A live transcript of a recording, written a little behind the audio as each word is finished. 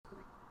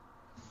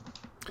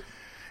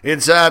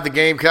Inside the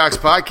Gamecocks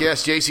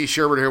podcast, J.C.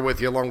 Sherbert here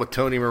with you, along with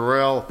Tony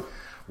Morrell.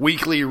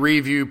 Weekly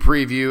review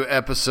preview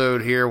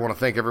episode here. I want to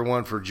thank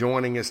everyone for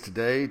joining us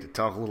today to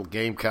talk a little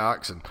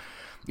Gamecocks. And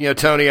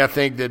Tony, I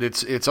think that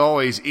it's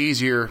always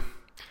easier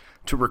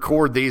to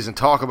record these and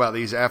talk about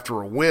these after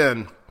a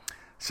win.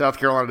 South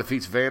Carolina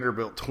defeats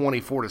Vanderbilt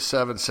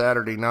 24-7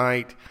 Saturday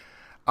night.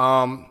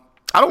 I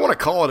don't want to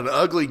call it an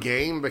ugly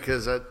game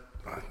because I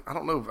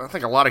don't know. I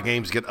think a lot of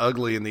games get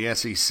ugly in the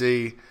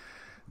SEC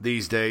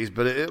these days,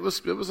 but it was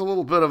a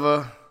little bit of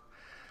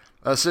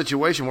a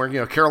situation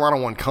where Carolina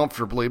won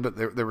comfortably, but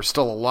there was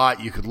still a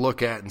lot you could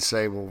look at and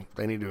say, well,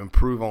 they need to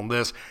improve on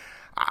this.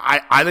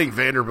 I think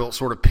Vanderbilt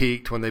sort of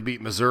peaked when they beat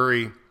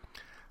Missouri.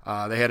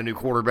 They had a new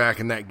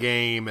quarterback in that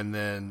game, and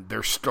then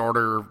their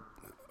starter,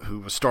 who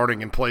was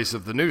starting in place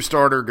of the new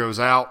starter, goes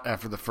out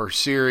after the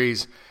first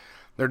series.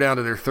 They're down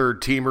to their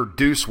third teamer,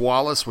 Deuce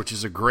Wallace, which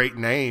is a great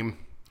name.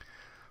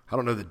 I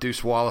don't know that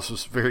Deuce Wallace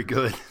was very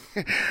good.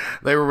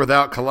 They were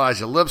without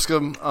Kalijah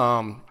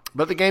Lipscomb,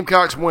 but the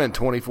Gamecocks win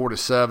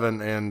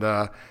 24-7, and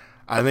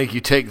I think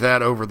you take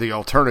that over the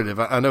alternative.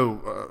 I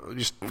know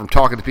just from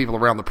talking to people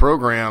around the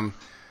program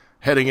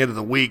heading into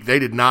the week, they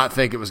did not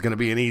think it was going to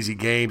be an easy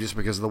game just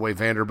because of the way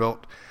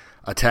Vanderbilt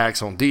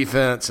attacks on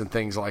defense and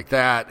things like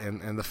that,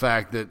 and the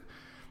fact that,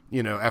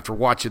 after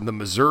watching the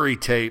Missouri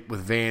tape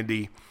with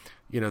Vandy,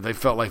 they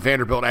felt like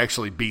Vanderbilt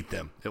actually beat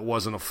them. It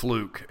wasn't a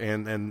fluke.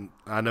 And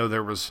I know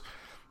there was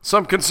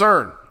some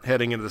concern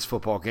heading into this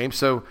football game.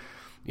 So,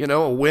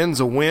 a win's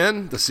a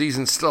win. The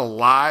season's still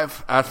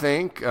alive, I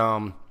think.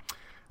 And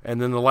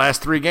then the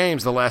last three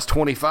games, the last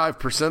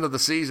 25% of the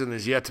season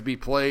is yet to be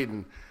played.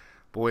 And,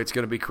 boy, it's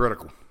going to be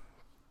critical.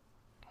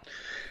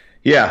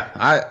 Yeah,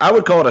 I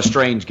would call it a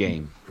strange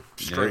game.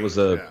 It was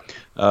a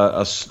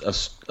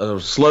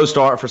slow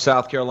start for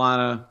South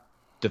Carolina,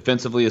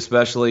 defensively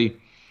especially.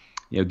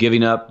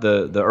 Giving up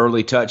the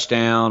early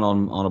touchdown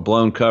on a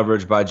blown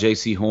coverage by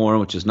J.C. Horn,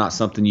 which is not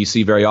something you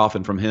see very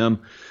often from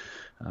him.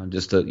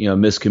 Just a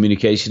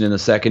miscommunication in the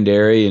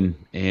secondary,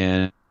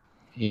 and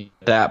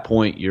at that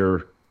point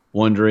you're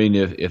wondering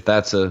if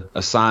that's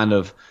a sign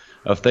of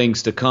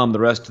things to come the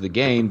rest of the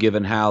game,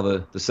 given how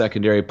the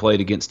secondary played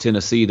against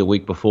Tennessee the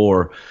week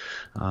before.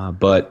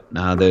 But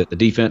the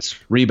defense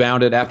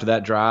rebounded after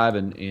that drive,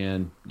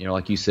 and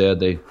like you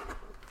said, they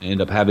end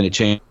up having to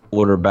change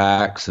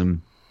quarterbacks,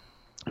 and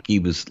he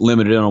was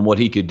limited on what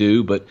he could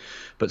do, but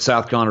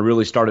South Carolina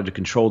really started to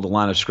control the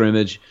line of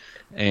scrimmage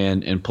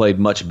and played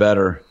much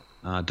better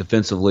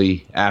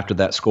defensively after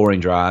that scoring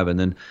drive. And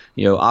then,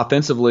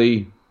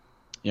 offensively,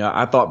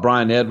 I thought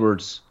Brian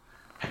Edwards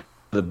had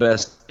the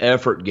best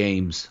effort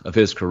games of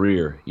his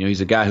career. He's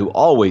a guy who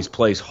always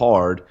plays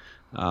hard,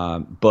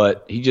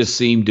 but he just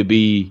seemed to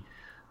be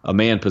a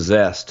man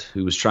possessed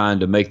who was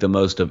trying to make the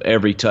most of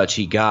every touch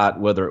he got,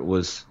 whether it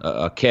was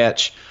a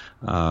catch,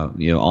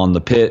 on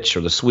the pitch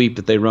or the sweep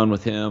that they run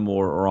with him,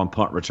 or on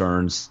punt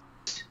returns.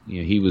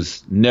 He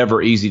was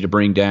never easy to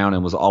bring down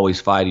and was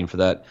always fighting for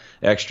that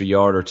extra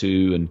yard or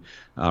two,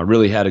 and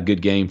really had a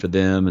good game for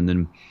them. And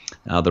then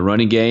the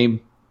running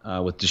game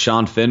with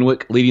Deshaun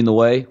Fenwick leading the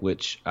way,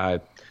 which I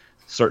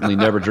certainly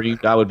never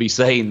dreamed I would be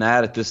saying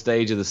that at this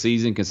stage of the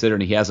season, considering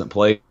he hasn't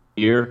played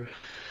here.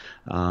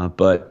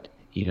 But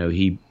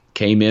he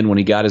came in when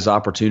he got his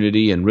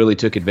opportunity and really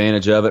took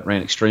advantage of it,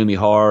 ran extremely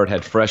hard,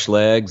 had fresh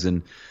legs,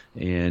 and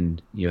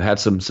had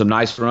some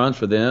nice runs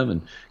for them,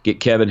 and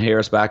get Kevin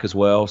Harris back as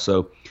well.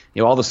 So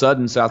all of a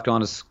sudden South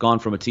Carolina's gone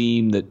from a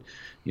team that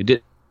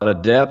didn't have a lot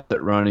of depth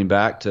at running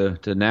back to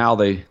now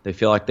they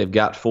feel like they've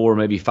got 4,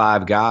 maybe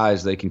 5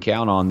 guys they can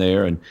count on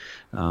there, and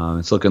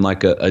it's looking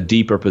like a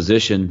deeper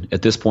position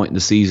at this point in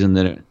the season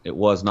than it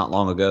was not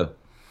long ago.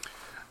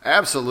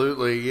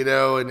 Absolutely,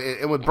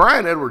 and with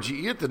Brian Edwards,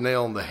 you hit the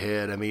nail on the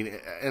head. I mean,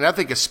 and I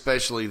think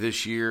especially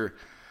this year,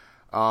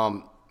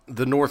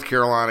 the North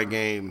Carolina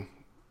game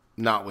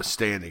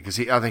notwithstanding, because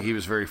I think he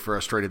was very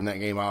frustrated in that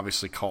game.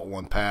 Obviously caught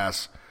one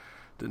pass,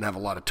 didn't have a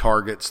lot of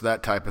targets,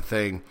 that type of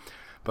thing.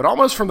 But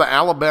almost from the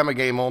Alabama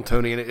game on,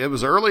 Tony, and it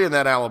was early in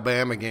that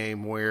Alabama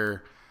game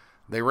where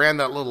they ran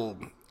that little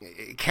 –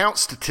 it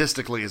counts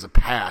statistically as a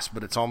pass,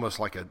 but it's almost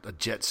like a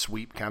jet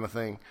sweep kind of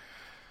thing.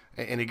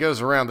 And he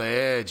goes around the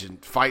edge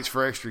and fights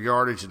for extra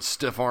yardage and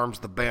stiff arms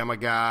the Bama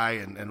guy,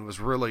 and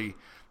was really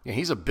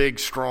he's a big,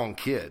 strong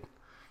kid.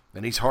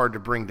 And he's hard to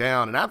bring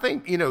down. And I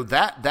think,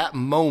 that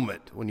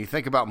moment, when you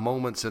think about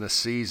moments in a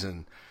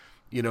season,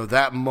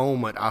 that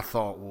moment I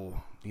thought,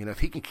 well, if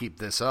he can keep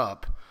this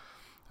up,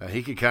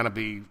 he could kind of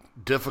be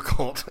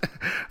difficult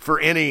for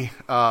any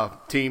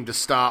team to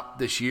stop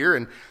this year.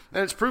 And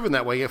it's proven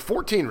that way.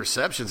 14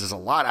 receptions is a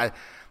lot.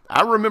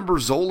 I remember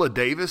Zola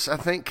Davis, I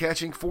think,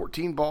 catching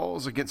 14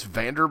 balls against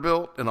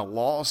Vanderbilt in a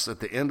loss at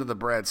the end of the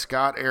Brad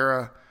Scott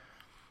era.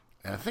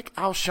 And I think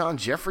Alshon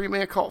Jeffrey may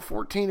have caught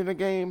 14 in a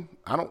game.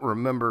 I don't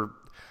remember.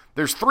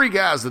 There's 3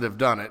 guys that have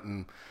done it,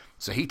 and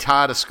so he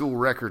tied a school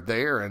record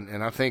there.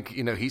 And I think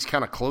he's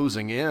kind of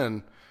closing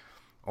in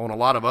on a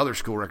lot of other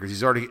school records.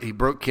 He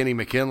broke Kenny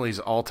McKinley's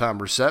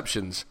all-time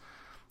receptions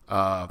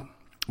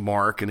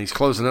mark, and he's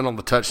closing in on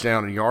the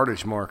touchdown and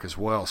yardage mark as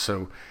well.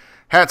 So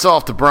hats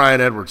off to Brian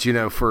Edwards,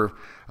 for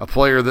a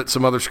player that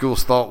some other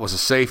schools thought was a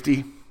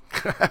safety.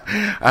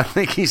 I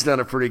think he's done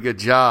a pretty good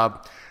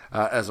job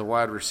as a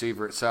wide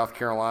receiver at South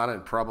Carolina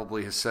and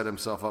probably has set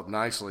himself up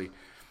nicely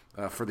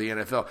for the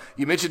NFL.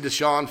 You mentioned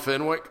Deshaun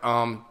Fenwick.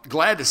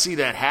 Glad to see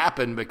that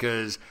happen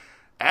because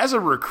as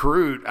a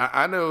recruit,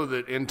 I know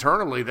that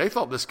internally they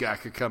thought this guy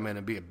could come in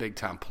and be a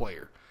big-time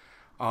player.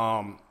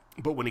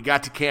 But when he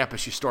got to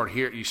campus, you started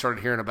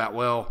hearing about,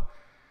 well,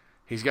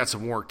 he's got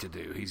some work to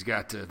do.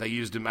 They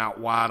used him out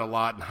wide a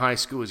lot in high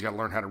school. He's got to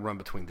learn how to run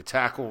between the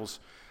tackles.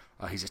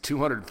 He's a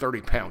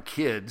 230-pound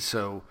kid,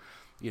 so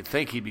you'd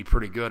think he'd be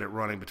pretty good at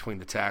running between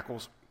the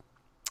tackles.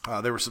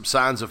 There were some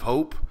signs of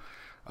hope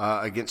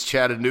against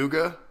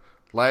Chattanooga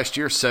last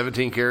year,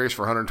 17 carries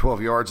for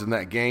 112 yards in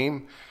that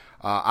game.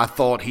 I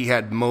thought he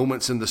had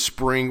moments in the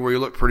spring where he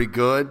looked pretty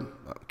good.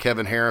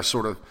 Kevin Harris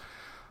sort of,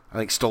 I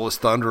think, stole his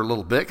thunder a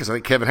little bit because I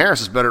think Kevin Harris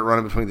is better at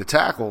running between the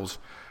tackles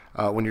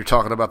when you're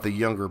talking about the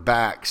younger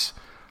backs.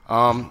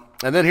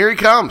 And then here he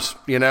comes.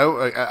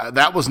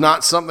 That was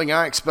not something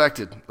I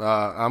expected.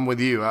 I'm with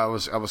you.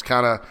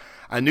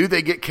 I knew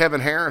they'd get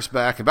Kevin Harris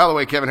back. And by the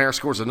way, Kevin Harris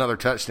scores another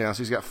touchdown, so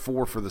he's got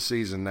 4 for the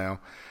season now.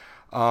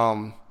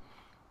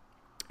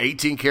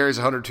 18 carries,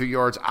 102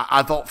 yards.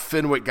 I thought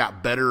Fenwick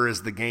got better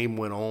as the game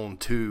went on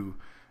too.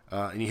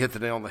 And you hit the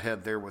nail on the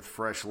head there with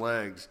fresh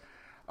legs.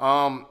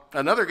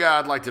 Another guy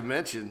I'd like to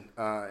mention,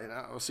 and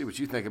I'll see what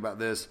you think about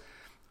this.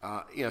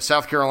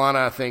 South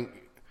Carolina, I think,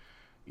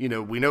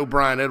 we know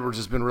Brian Edwards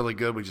has been really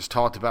good. We just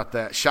talked about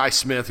that. Shi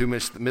Smith, who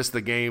missed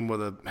the game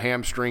with a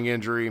hamstring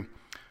injury,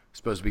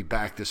 supposed to be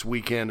back this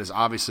weekend, is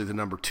obviously the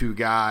number 2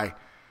 guy.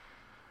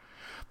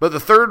 But the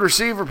third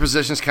receiver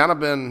position's kind of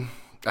been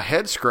a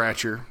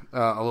head-scratcher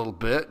a little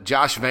bit.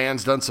 Josh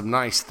Van's done some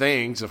nice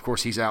things. Of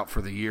course, he's out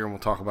for the year, and we'll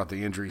talk about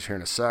the injuries here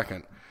in a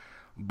second.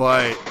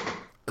 But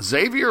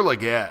Xavier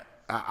Legette,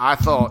 I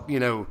thought,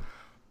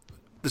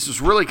 this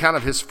was really kind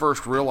of his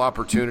first real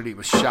opportunity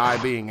with Shi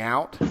being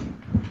out.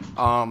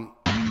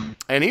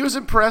 And he was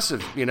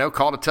impressive,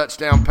 caught a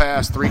touchdown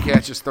pass, 3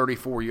 catches,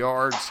 34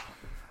 yards.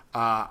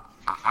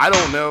 I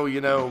don't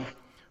know,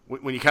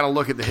 when you kind of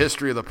look at the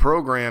history of the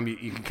program,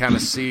 you can kind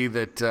of see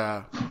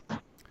that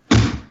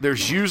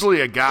there's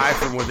usually a guy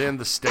from within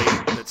the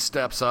state that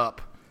steps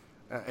up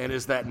and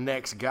is that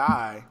next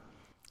guy.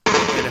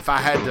 And if I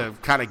had to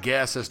kind of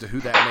guess as to who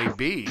that may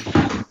be,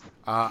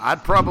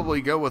 I'd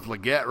probably go with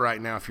Legette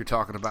right now if you're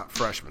talking about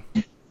freshmen.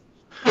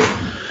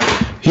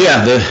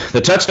 Yeah,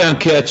 the touchdown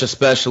catch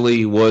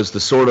especially was the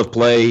sort of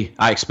play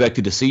I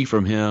expected to see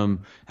from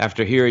him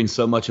after hearing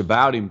so much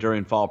about him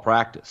during fall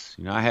practice.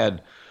 I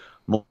had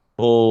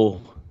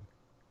multiple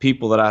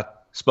people that I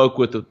spoke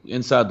with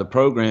inside the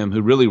program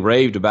who really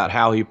raved about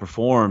how he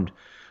performed.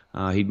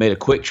 He'd made a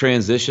quick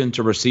transition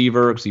to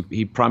receiver because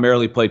he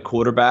primarily played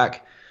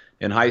quarterback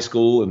in high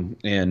school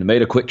and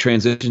made a quick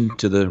transition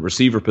to the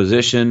receiver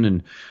position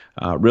and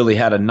really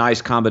had a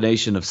nice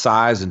combination of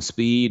size and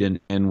speed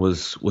and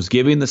was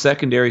giving the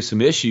secondary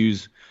some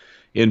issues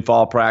in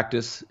fall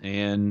practice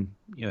and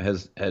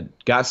had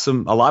got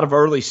a lot of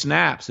early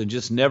snaps and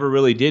just never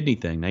really did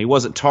anything. Now, he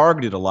wasn't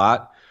targeted a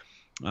lot,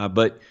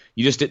 but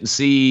you just didn't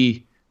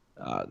see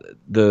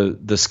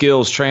the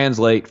skills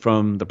translate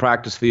from the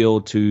practice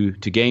field to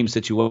game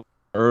situation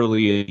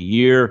early in the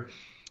year.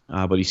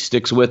 But he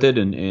sticks with it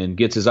and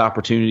gets his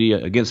opportunity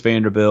against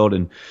Vanderbilt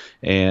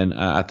and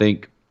I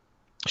think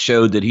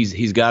showed that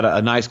he's got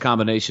a nice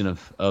combination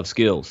of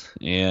skills.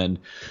 And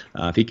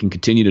if he can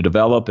continue to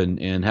develop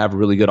and have a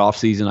really good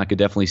offseason, I could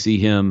definitely see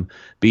him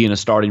being a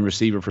starting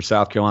receiver for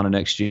South Carolina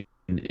next year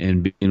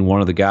and being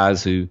one of the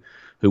guys who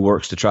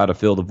works to try to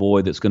fill the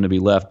void that's going to be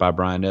left by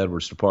Brian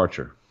Edwards'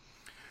 departure.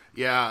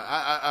 Yeah,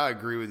 I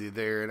agree with you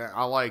there, and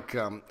I like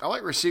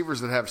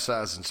receivers that have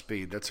size and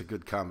speed. That's a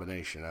good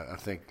combination. I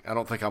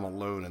don't think I'm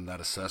alone in that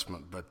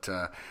assessment, but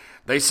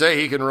they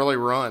say he can really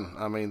run.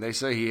 I mean, they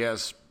say he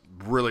has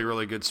really,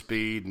 really good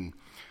speed, and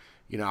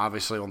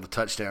obviously on the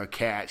touchdown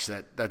catch,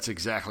 that's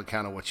exactly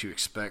kind of what you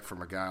expect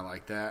from a guy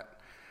like that.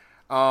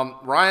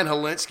 Ryan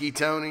Hilinski,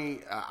 Tony,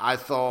 I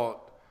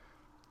thought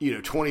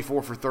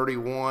 24 for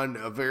 31,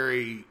 a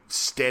very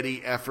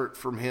steady effort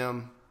from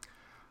him.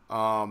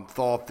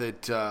 Thought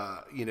that,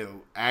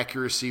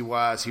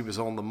 accuracy-wise, he was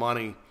on the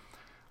money.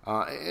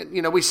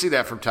 And, we see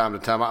that from time to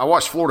time. I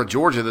watched Florida,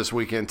 Georgia this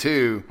weekend,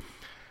 too.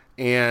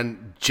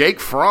 And Jake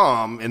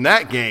Fromm, in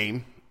that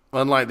game,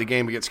 unlike the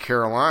game against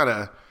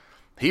Carolina,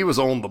 he was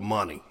on the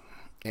money.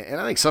 And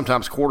I think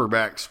sometimes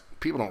quarterbacks,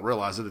 people don't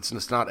realize it.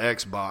 It's not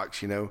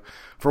Xbox,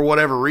 For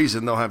whatever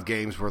reason, they'll have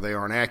games where they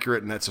aren't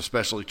accurate, and that's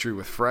especially true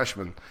with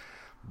freshmen.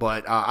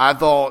 But I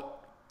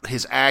thought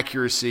his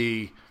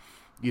accuracy –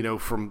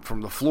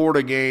 from the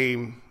Florida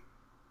game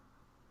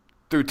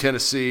through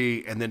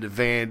Tennessee and then to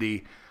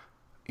Vandy,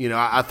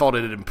 I thought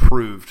it had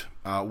improved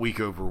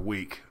week over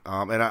week.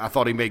 And I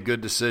thought he made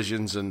good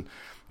decisions and,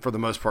 for the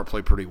most part,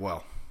 played pretty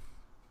well.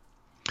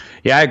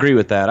 Yeah, I agree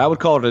with that. I would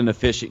call it an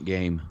efficient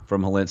game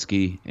from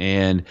Hilinski.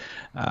 And,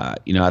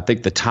 I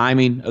think the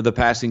timing of the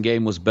passing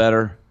game was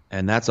better,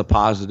 and that's a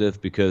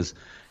positive because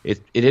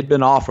it had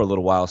been off for a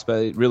little while.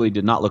 It really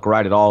did not look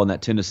right at all in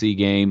that Tennessee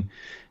game,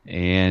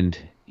 and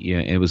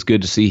it was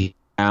good to see him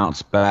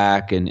bounce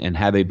back and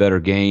have a better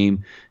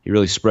game. He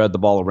really spread the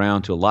ball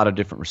around to a lot of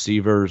different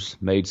receivers,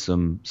 made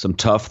some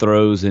tough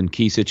throws in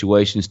key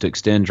situations to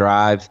extend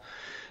drives,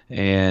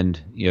 and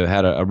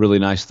had a really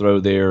nice throw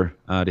there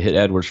to hit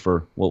Edwards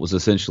for what was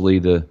essentially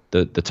the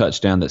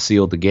touchdown that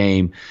sealed the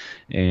game.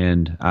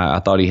 And I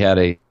thought he had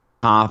a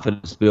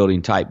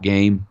confidence-building type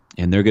game,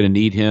 and they're going to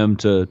need him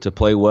to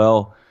play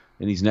well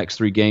in these next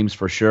 3 games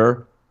for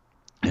sure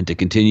and to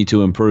continue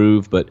to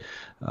improve. But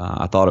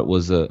I thought it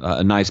was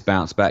a nice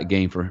bounce-back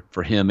game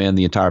for him and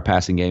the entire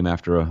passing game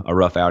after a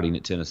rough outing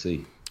at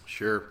Tennessee.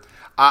 Sure.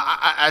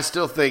 I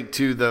still think,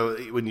 too, though,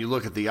 when you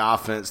look at the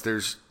offense,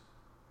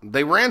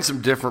 they ran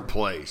some different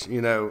plays,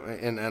 and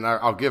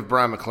I'll give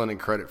Brian McClendon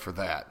credit for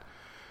that.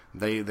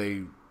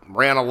 They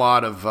ran a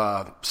lot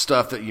of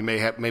stuff that you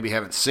maybe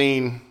haven't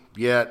seen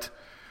yet.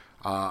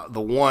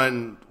 The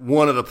one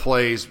of the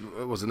plays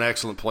was an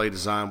excellent play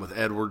design with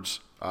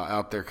Edwards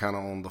out there kind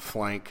of on the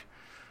flank.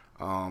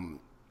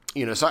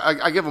 So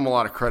I give them a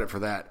lot of credit for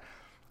that.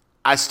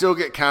 I still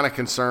get kind of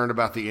concerned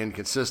about the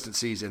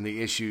inconsistencies and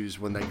the issues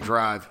when they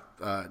drive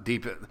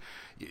deep.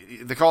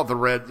 They call it the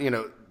red,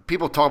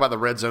 people talk about the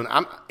red zone.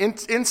 I'm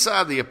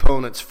inside the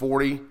opponent's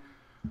 40,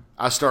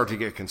 I start to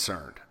get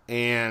concerned.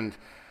 And,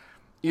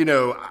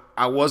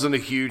 I wasn't a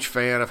huge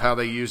fan of how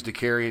they used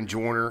DeCarrion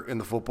Joyner in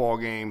the football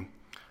game.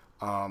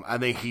 I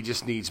think he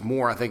just needs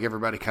more. I think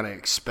everybody kind of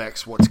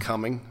expects what's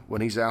coming when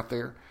he's out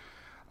there.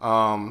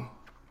 And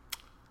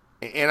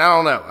I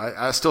don't know.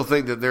 I still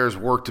think that there's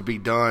work to be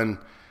done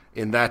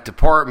in that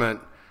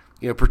department,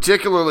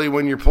 particularly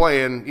when you're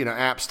playing,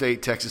 App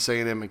State, Texas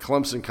A&M, and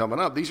Clemson coming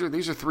up. These are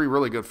 3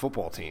 really good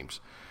football teams,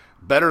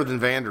 better than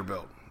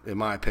Vanderbilt, in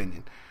my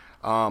opinion.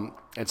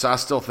 And so I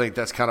still think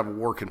that's kind of a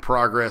work in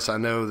progress. I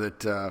know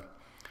that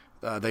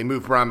they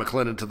moved Brian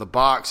McClendon to the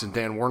box and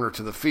Dan Werner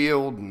to the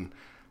field, and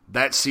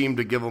that seemed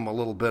to give them a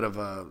little bit of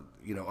a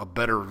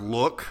better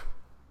look,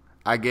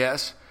 I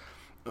guess.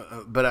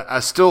 But I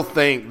still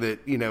think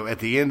that, at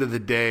the end of the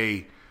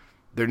day,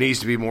 there needs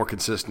to be more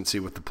consistency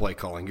with the play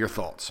calling. Your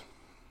thoughts?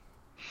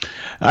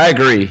 I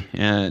agree,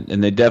 and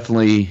they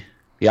definitely,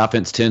 the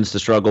offense tends to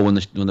struggle when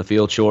the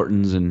field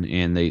shortens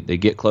and they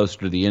get closer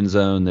to the end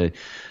zone. They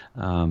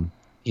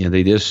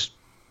just,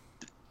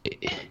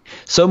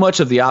 so much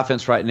of the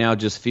offense right now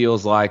just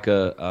feels like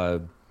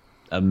a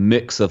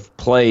mix of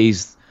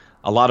plays,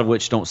 a lot of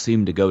which don't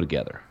seem to go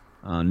together.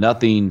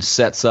 Nothing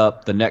sets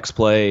up the next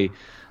play.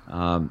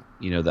 I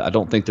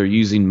don't think they're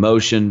using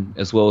motion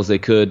as well as they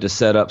could to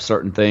set up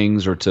certain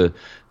things or to,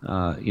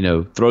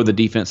 throw the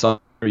defense on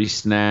every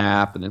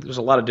snap. And there's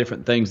a lot of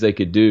different things they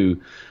could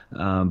do,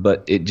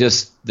 but it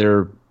just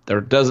there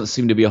doesn't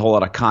seem to be a whole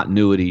lot of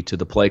continuity to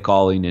the play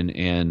calling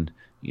and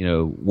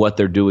what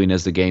they're doing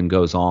as the game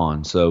goes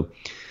on. So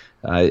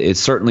it's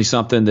certainly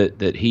something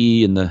that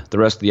he and the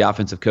rest of the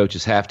offensive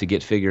coaches have to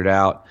get figured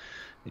out.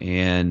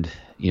 And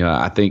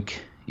I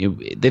think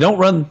they don't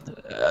run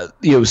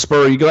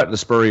Spurrier. You go back to the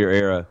Spurrier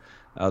era.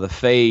 The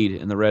fade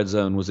in the red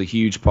zone was a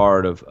huge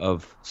part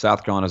of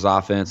South Carolina's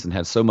offense and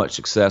had so much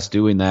success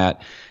doing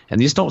that. And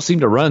they just don't seem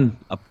to run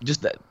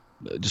just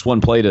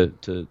one play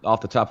to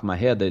off the top of my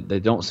head. They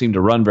don't seem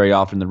to run very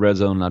often in the red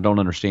zone, and I don't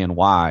understand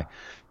why.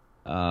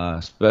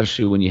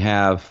 Especially when you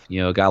have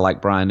a guy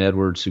like Brian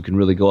Edwards who can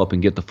really go up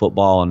and get the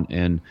football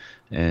and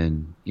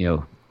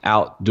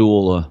out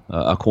duel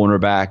a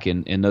cornerback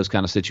in those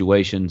kind of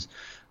situations.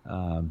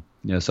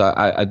 So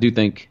I do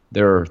think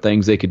there are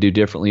things they could do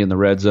differently in the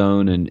red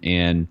zone,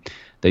 and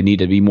they need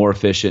to be more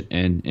efficient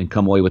and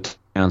come away with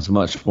touchdowns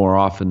much more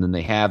often than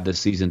they have this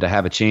season to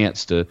have a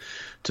chance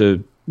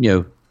to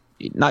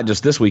not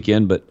just this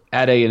weekend, but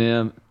at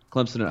A&M,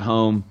 Clemson at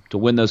home, to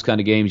win those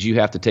kind of games. You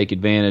have to take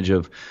advantage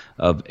of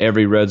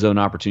every red zone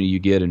opportunity you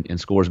get and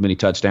score as many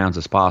touchdowns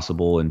as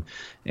possible. And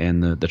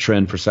the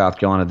trend for South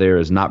Carolina there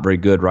is not very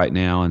good right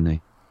now, and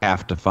they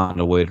have to find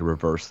a way to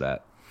reverse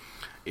that.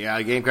 Yeah,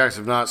 the Gamecocks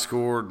have not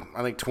scored,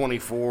 I think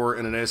 24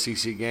 in an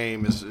SEC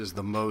game is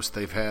the most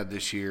they've had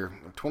this year.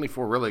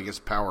 24 really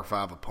against Power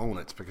 5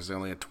 opponents because they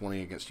only had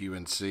 20 against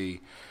UNC.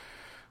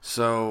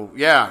 So,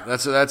 yeah,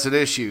 that's an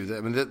issue.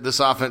 I mean, this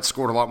offense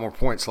scored a lot more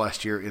points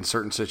last year in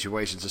certain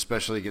situations,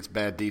 especially against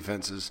bad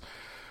defenses.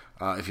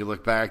 If you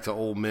look back to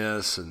Ole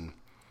Miss and,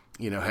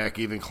 heck,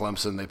 even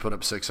Clemson, they put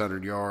up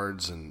 600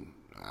 yards. And,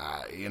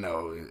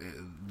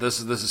 this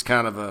is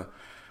kind of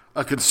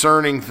a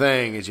concerning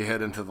thing as you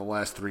head into the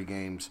last 3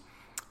 games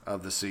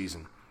of the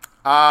season.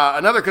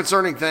 Another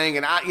concerning thing,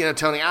 and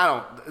Tony,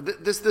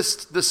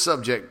 this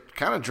subject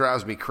kind of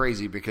drives me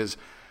crazy because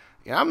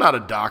I'm not a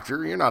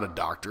doctor. You're not a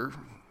doctor.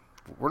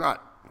 We're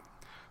not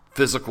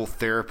physical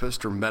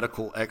therapists or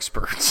medical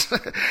experts.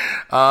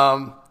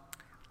 But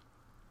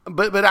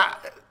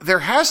there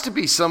has to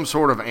be some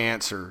sort of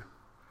answer.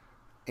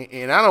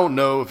 And I don't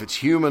know if it's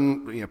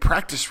human,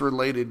 practice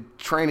related,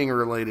 training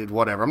related,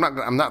 whatever.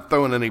 I'm not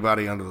throwing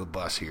anybody under the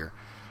bus here.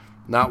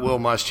 Not Will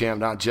Muschamp,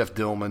 not Jeff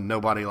Dillman,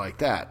 nobody like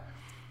that.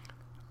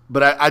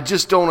 But I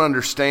just don't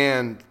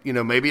understand,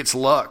 maybe it's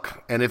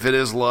luck. And if it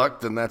is luck,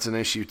 then that's an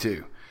issue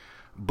too.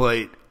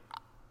 But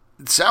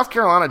South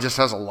Carolina just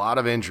has a lot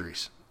of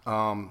injuries.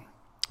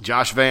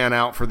 Josh Vann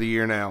out for the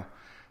year now.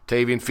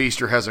 Tavian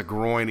Feaster has a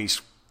groin.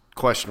 He's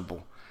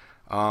questionable.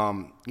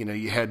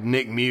 You had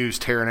Nick Muse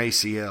tear an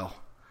ACL.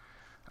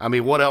 I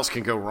mean, what else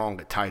can go wrong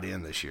at tight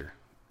end this year?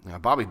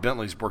 Bobby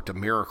Bentley's worked a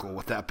miracle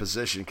with that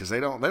position because they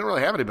don't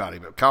really have anybody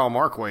but Kyle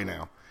Markway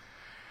now.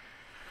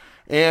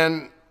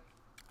 And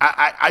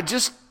I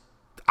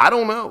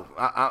don't know.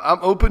 I'm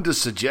open to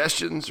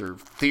suggestions or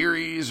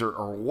theories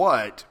or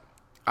what.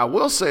 I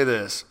will say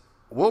this.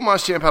 Will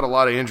Muschamp had a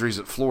lot of injuries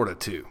at Florida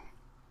too.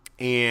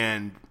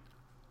 And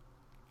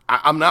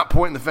I'm not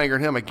pointing the finger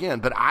at him again,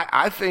 but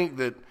I think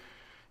that,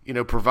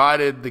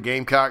 provided the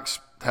Gamecocks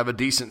have a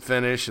decent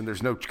finish and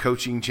there's no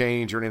coaching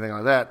change or anything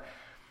like that,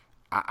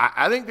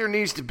 I think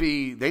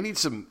they need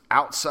some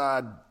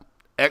outside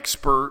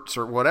experts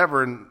or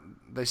whatever. And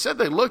they said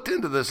they looked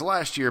into this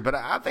last year, but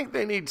I think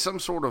they need some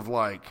sort of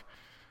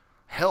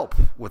help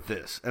with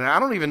this. And I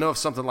don't even know if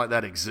something like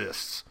that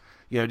exists.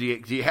 Do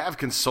you have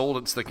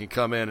consultants that can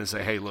come in and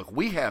say, hey, look,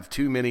 we have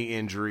too many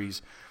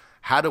injuries.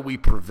 How do we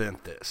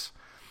prevent this?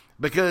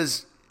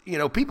 Because,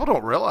 people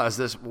don't realize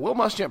this. Will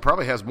Muschamp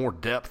probably has more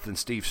depth than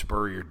Steve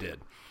Spurrier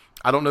did.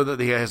 I don't know that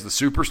he has the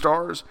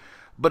superstars,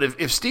 but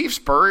if Steve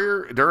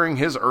Spurrier, during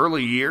his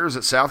early years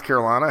at South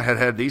Carolina,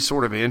 had these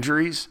sort of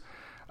injuries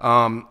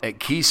at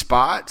key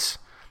spots,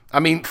 I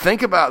mean,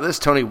 think about this,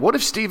 Tony. What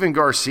if Steven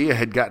Garcia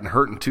had gotten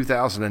hurt in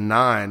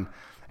 2009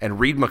 and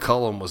Reed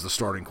McCullum was the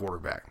starting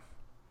quarterback?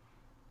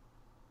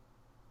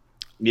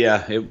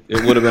 Yeah,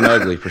 it would have been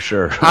ugly for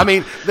sure. I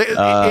mean, in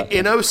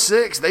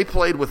 2006, they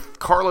played with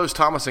Carlos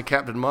Thomas and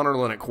Captain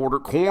Munnerlyn at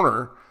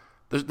corner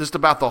just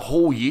about the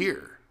whole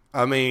year.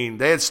 I mean,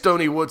 they had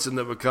Stoney Woodson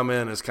that would come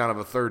in as kind of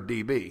a third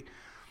DB.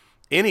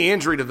 Any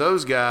injury to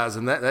those guys,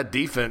 and that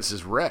defense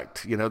is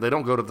wrecked. They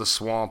don't go to the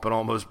swamp and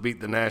almost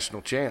beat the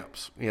national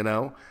champs,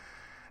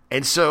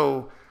 And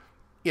so,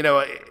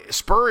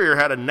 Spurrier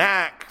had a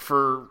knack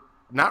for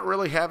not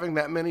really having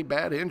that many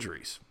bad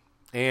injuries.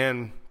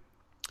 And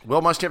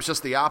Will Muschamp's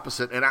just the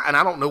opposite, and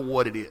I don't know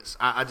what it is.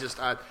 I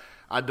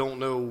don't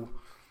know.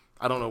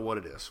 I don't know what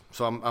it is.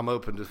 So I'm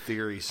open to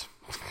theories.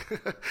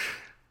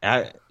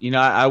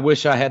 I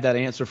wish I had that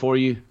answer for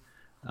you,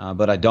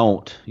 but I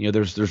don't.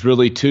 There's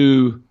really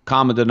two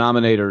common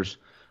denominators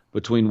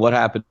between what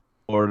happened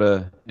in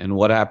Florida and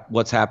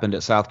what's happened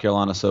at South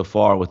Carolina so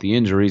far with the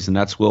injuries, and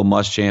that's Will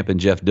Muschamp and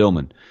Jeff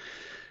Dillman.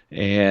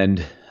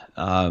 And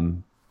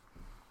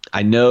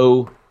I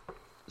know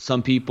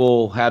some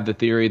people have the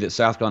theory that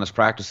South Carolina's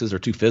practices are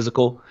too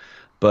physical,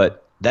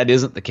 but that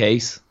isn't the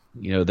case.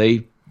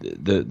 The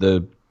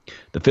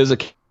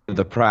physical of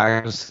the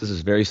practices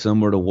is very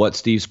similar to what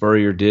Steve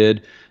Spurrier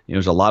did.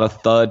 There's a lot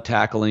of thud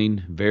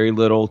tackling, very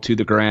little to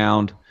the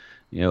ground,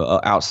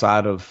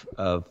 outside of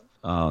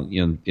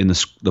in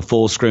the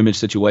full scrimmage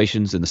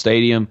situations in the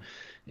stadium,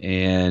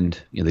 and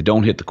they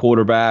don't hit the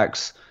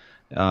quarterbacks.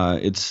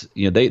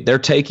 They're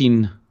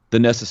taking the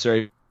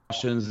necessary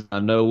precautions. I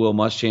know Will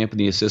Muschamp and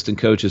the assistant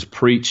coaches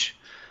preach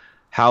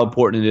how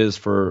important it is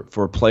for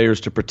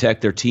players to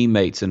protect their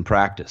teammates in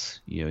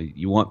practice.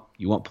 You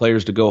want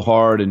players to go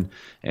hard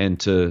and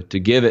to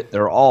give it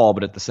their all,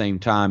 but at the same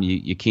time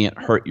you can't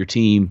hurt your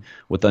team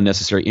with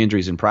unnecessary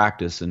injuries in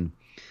practice. And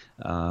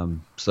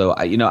so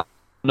I don't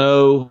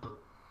know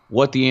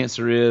what the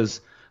answer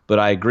is, but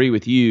I agree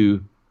with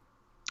you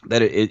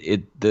that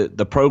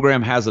the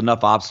program has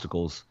enough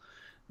obstacles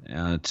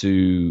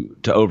to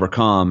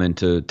overcome, and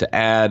to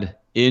add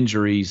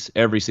injuries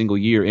every single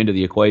year into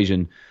the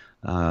equation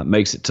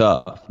makes it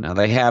tough. Now,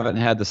 they haven't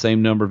had the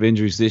same number of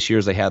injuries this year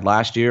as they had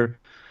last year,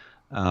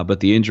 but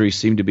the injuries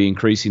seem to be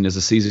increasing as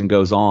the season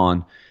goes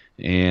on,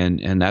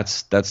 and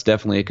that's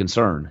definitely a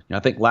concern. I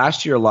think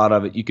last year a lot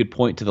of it you could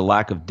point to the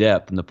lack of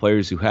depth in the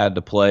players who had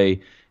to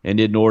play an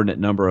inordinate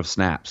number of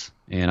snaps,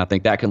 and I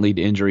think that can lead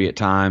to injury at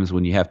times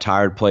when you have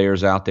tired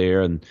players out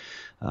there and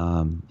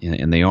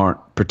they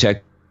aren't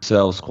protecting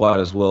themselves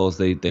quite as well as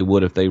they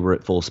would if they were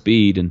at full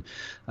speed, and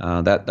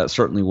that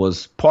certainly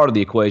was part of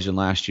the equation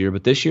last year.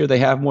 But this year they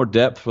have more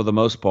depth for the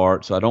most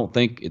part, so I don't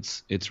think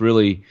it's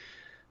really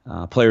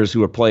players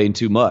who are playing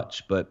too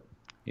much, but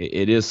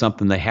it is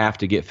something they have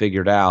to get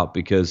figured out,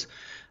 because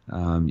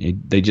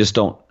they just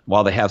don't.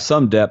 While they have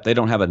some depth, they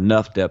don't have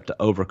enough depth to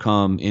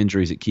overcome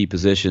injuries at key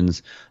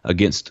positions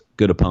against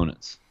good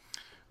opponents.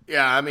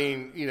 Yeah, I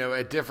mean,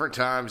 at different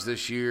times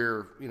this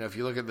year, if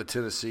you look at the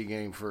Tennessee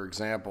game, for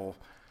example,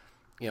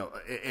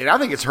 and I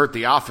think it's hurt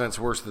the offense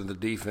worse than the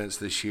defense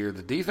this year.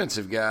 The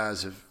defensive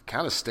guys have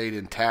kind of stayed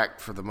intact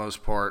for the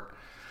most part.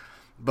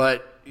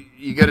 But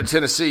you go to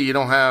Tennessee, you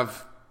don't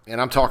have,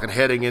 and I'm talking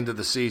heading into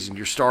the season,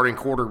 your starting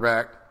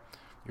quarterback,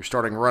 your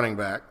starting running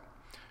back,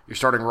 your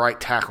starting right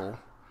tackle,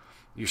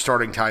 your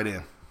starting tight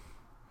end,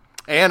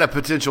 and a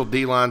potential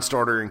D-line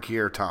starter in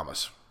Keir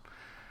Thomas.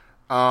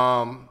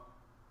 And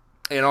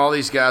all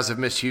these guys have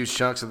missed huge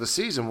chunks of the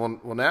season.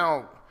 Well,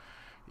 now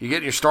you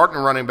get your starting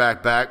running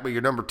back, but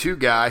your number two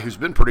guy, who's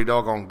been pretty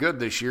doggone good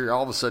this year,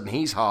 all of a sudden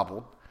he's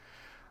hobbled.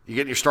 You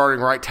get your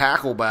starting right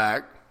tackle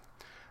back.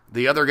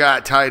 The other guy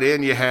at tight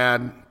end you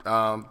had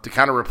to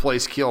kind of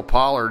replace Keel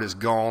Pollard is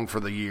gone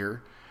for the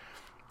year.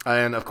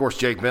 And, of course,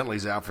 Jake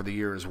Bentley's out for the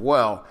year as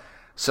well.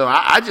 So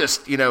I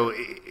just,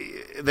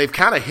 they've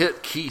kind of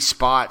hit key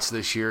spots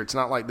this year. It's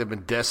not like they've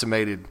been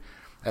decimated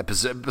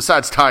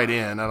besides tight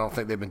end. I don't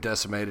think they've been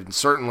decimated. And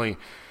certainly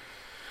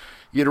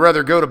you'd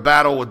rather go to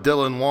battle with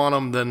Dylan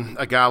Wanham than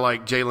a guy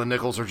like Jalen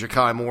Nichols or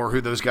Ja'Kai Moore, who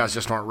those guys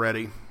just aren't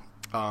ready.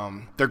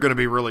 They're going to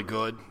be really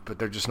good, but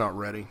they're just not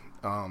ready.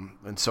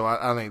 And so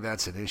I think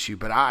that's an issue.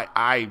 But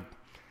I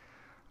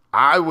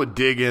would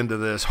dig into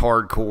this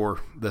hardcore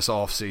this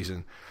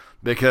offseason,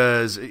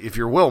 because if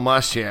you're Will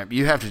Muschamp,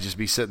 you have to just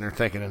be sitting there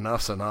thinking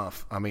enough's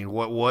enough. I mean,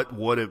 what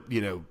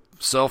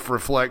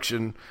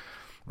self-reflection,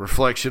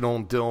 reflection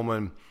on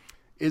Dillman.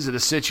 Is it a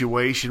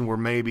situation where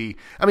maybe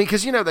 – I mean,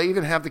 because, they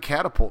even have the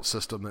catapult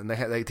system, and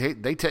they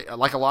take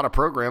like a lot of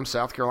programs,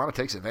 South Carolina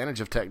takes advantage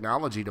of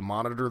technology to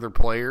monitor their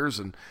players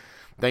and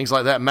things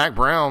like that. Mack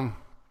Brown,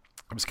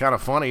 it was kind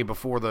of funny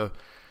before the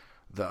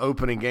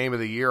opening game of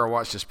the year. I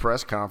watched his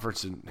press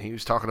conference, and he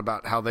was talking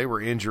about how they were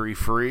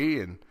injury-free,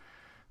 and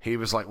he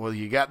was like, well,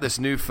 you got this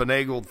new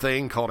finagled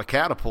thing called a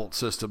catapult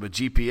system, a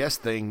GPS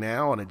thing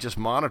now, and it just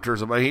monitors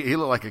them. He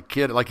looked like a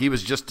kid, like he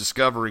was just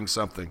discovering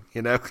something,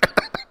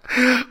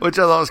 which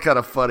I thought was kind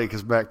of funny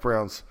because Mack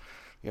Brown's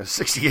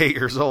 68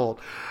 years old.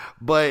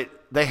 But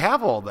they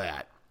have all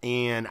that,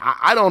 and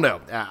I don't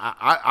know.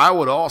 I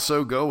would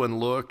also go and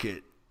look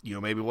at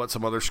maybe what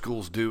some other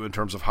schools do in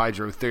terms of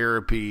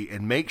hydrotherapy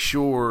and make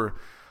sure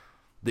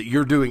that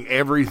you're doing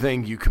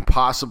everything you can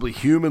possibly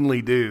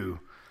humanly do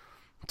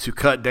to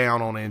cut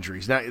down on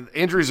injuries. Now,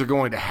 injuries are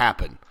going to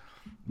happen,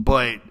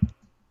 but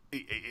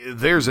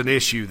there's an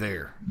issue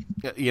there,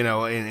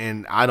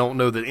 and I don't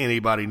know that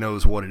anybody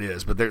knows what it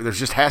is, but there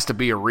just has to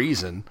be a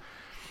reason,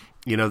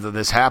 that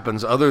this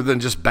happens other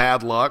than just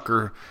bad luck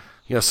or,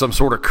 some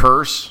sort of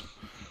curse,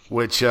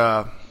 which,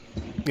 I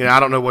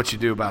don't know what you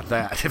do about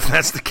that if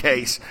that's the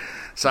case.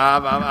 So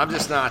I'm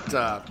just not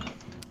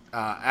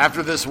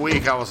after this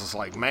week, I was just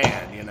like,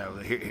 man,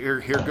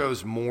 here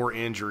goes more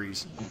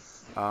injuries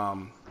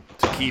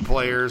to key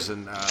players.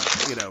 And,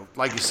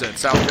 like you said,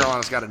 South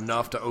Carolina's got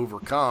enough to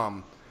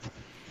overcome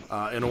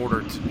in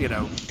order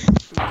to,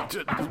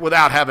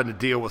 without having to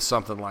deal with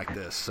something like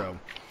this. So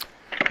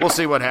we'll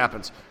see what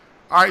happens.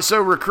 All right,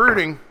 so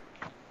recruiting.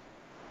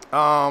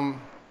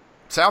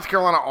 South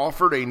Carolina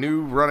offered a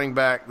new running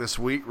back this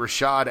week,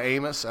 Rashad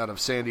Amos, out of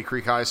Sandy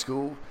Creek High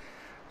School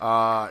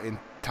in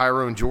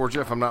Tyrone,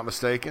 Georgia, if I'm not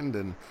mistaken.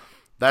 And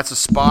that's a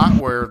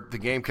spot where the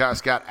Gamecocks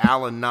got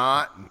Alan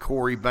Knott and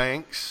Corey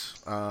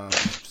Banks.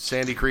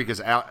 Sandy Creek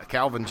is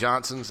Calvin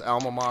Johnson's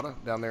alma mater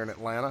down there in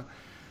Atlanta.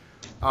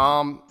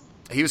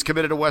 He was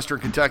committed to Western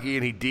Kentucky,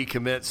 and he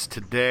decommits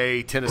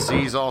today.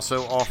 Tennessee's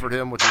also offered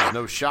him, which is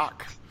no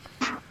shock.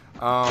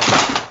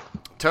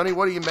 Tony,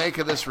 what do you make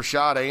of this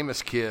Rashad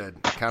Amos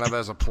kid, kind of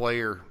as a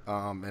player?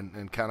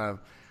 And kind of,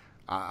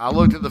 I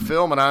looked at the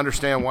film, and I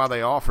understand why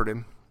they offered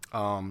him.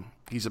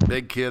 He's a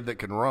big kid that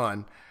can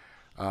run.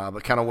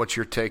 But kind of what's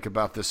your take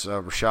about this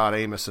Rashad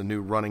Amos, a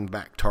new running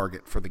back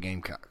target for the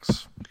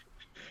Gamecocks?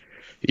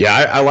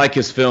 Yeah, I like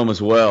his film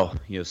as well.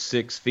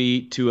 6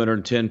 feet,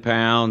 210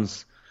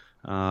 pounds,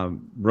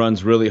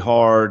 runs really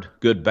hard,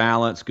 good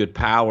balance, good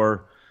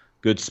power,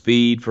 good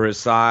speed for his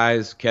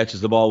size,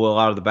 catches the ball well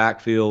out of the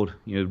backfield.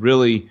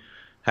 Really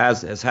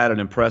has had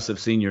an impressive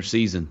senior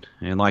season.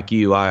 And like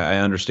you, I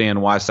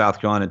understand why South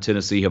Carolina and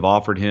Tennessee have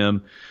offered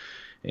him.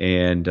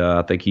 And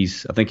I think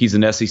he's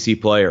an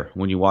SEC player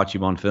when you watch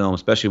him on film,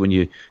 especially when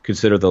you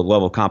consider the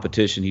level of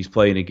competition he's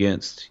playing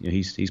against.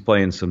 He's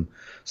playing some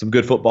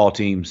good football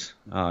teams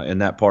in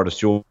that part of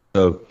Georgia.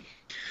 So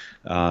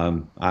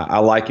I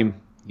like him.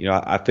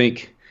 I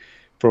think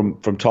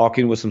from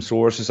talking with some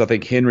sources, I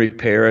think Henry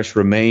Parrish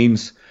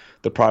remains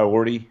the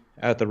priority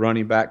at the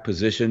running back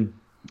position.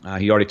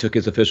 He already took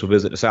his official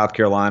visit to South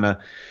Carolina,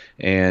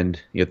 and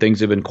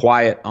things have been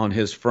quiet on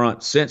his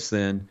front since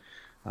then.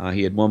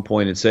 He at one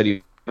point had said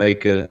he'd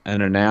make an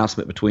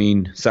announcement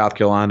between South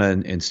Carolina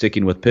and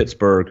sticking with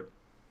Pittsburgh,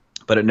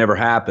 but it never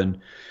happened.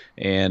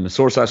 And the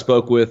source I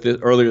spoke with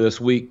earlier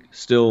this week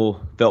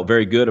still felt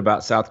very good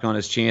about South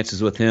Carolina's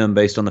chances with him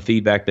based on the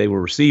feedback they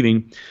were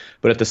receiving.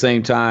 But at the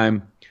same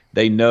time,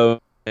 they know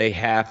they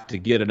have to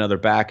get another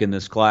back in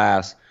this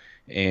class,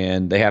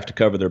 and they have to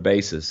cover their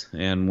bases.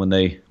 And when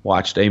they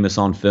watched Amos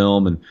on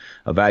film and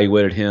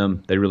evaluated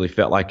him, they really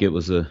felt like it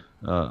was a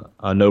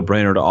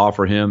no-brainer to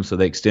offer him, so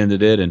they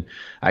extended it. And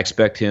I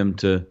expect him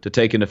to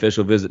take an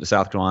official visit to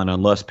South Carolina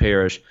unless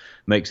Parrish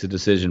makes a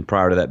decision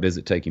prior to that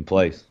visit taking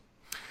place.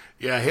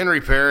 Yeah, Henry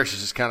Parrish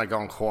has just kind of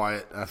gone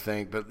quiet, I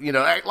think. But,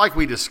 like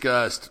we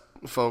discussed,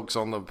 folks,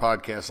 on the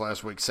podcast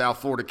last week, South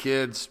Florida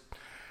kids,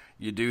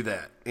 you do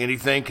that.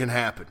 Anything can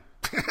happen.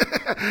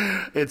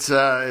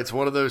 It's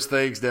one of those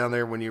things down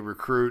there when you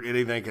recruit,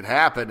 anything can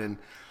happen. And,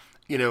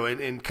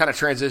 and kind of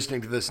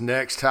transitioning to this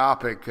next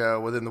topic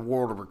within the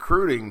world of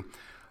recruiting,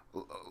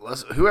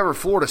 whoever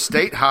Florida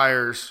State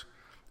hires,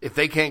 if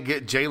they can't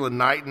get Jalen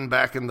Knighton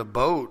back in the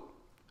boat,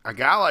 a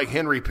guy like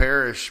Henry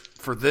Parrish,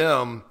 for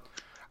them,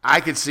 I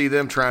could see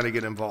them trying to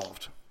get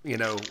involved.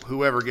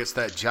 Whoever gets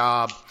that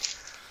job.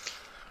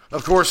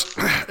 Of course,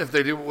 if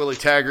they do what Willie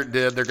Taggart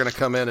did, they're going to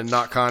come in and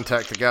not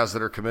contact the guys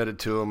that are committed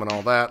to them and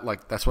all that.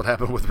 Like, that's what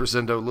happened with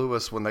Rosendo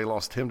Lewis when they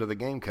lost him to the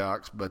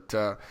Gamecocks. But,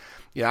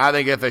 I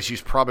think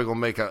FSU's probably going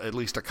to make at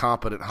least a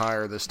competent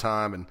hire this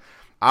time. And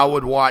I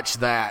would watch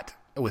that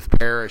with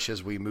Parrish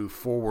as we move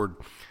forward.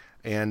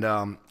 And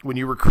when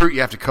you recruit,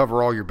 you have to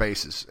cover all your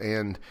bases.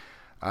 And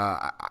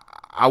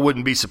I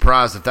wouldn't be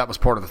surprised if that was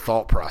part of the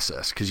thought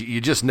process, because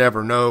you just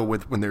never know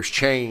when there's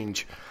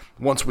change.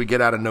 Once we get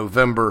out of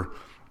November,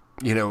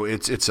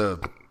 it's a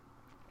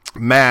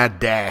mad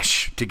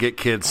dash to get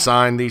kids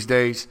signed these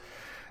days,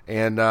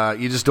 and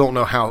you just don't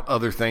know how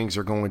other things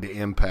are going to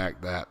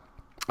impact that.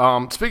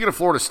 Speaking of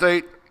Florida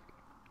State,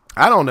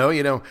 I don't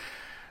know.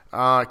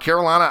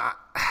 Carolina,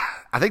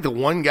 I think the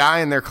one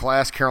guy in their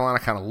class Carolina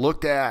kind of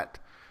looked at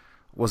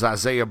was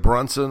Isaiah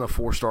Brunson, a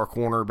 4-star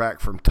cornerback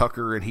from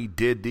Tucker, and he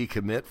did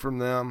decommit from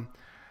them.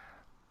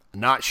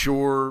 Not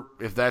sure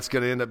if that's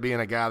going to end up being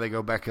a guy they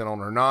go back in on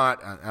or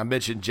not. I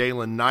mentioned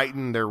Jalen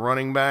Knighton, their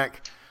running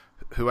back,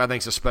 who I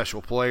think is a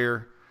special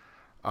player.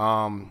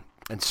 And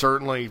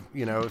certainly,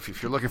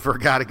 if you're looking for a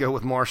guy to go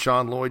with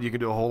Marshawn Lloyd, you can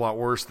do a whole lot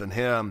worse than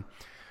him.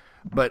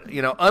 But,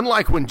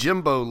 unlike when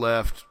Jimbo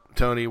left,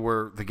 Tony,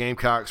 where the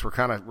Gamecocks were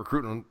kind of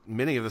recruiting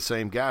many of the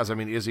same guys. I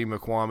mean, Izzy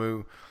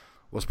Mukwamu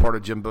was part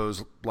of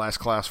Jimbo's last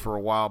class for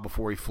a while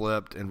before he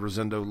flipped, and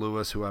Rosendo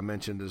Lewis, who I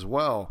mentioned as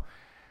well.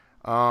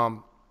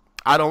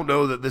 I don't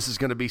know that this is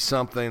going to be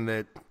something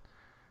that,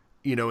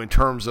 in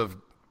terms of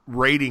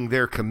rating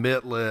their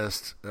commit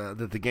list,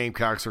 that the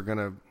Gamecocks are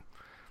going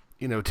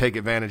to, take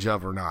advantage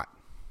of or not.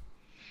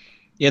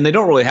 Yeah, and they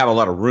don't really have a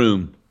lot of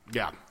room.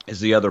 Yeah, is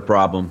the other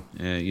problem.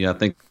 I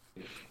think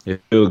they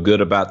feel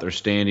good about their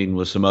standing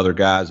with some other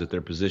guys at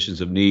their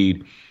positions of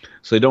need,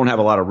 so they don't have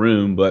a lot of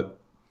room. But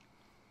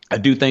I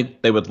do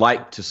think they would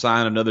like to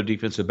sign another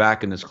defensive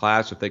back in this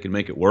class if they can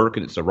make it work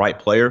and it's the right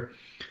player.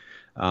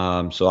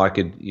 So I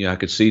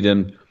could see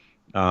them,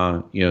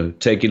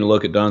 taking a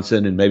look at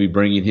Dunson and maybe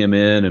bringing him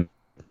in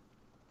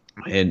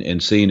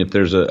and seeing if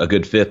there's a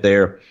good fit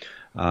there,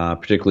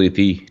 particularly if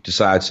he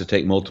decides to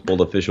take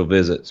multiple official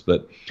visits.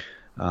 But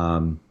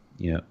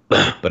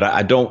but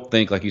I don't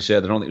think, like you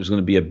said, I don't think there's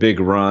going to be a big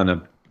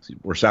run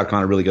where South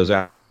Carolina really goes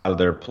out of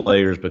their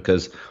players,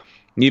 because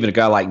even a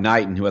guy like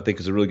Knighton, who I think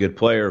is a really good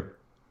player,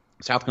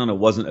 South Carolina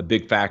wasn't a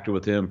big factor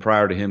with him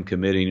prior to him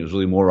committing. It was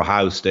really more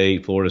Ohio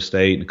State, Florida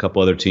State, and a couple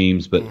other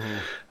teams. But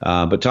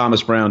but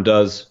Thomas Brown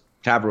does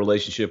have a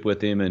relationship with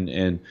him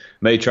and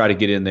may try to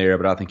get in there,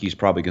 but I think he's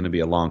probably going to be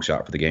a long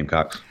shot for the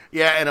Gamecocks.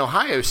 Yeah, and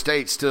Ohio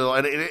State still,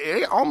 and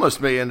it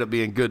almost may end up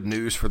being good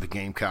news for the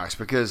Gamecocks,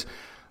 because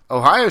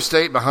Ohio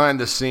State behind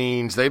the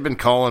scenes, they've been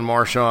calling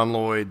Marshawn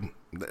Lloyd.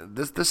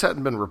 This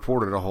hadn't been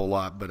reported a whole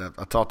lot, but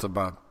I talked to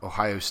my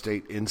Ohio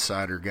State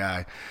insider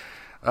guy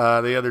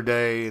the other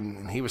day,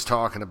 and he was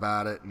talking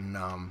about it.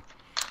 And,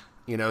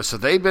 so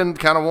they've been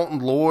kind of wanting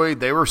Lloyd.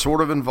 They were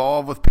sort of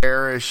involved with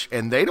Parrish,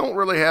 and they don't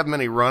really have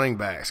many running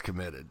backs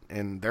committed,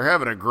 and they're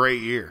having a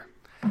great year.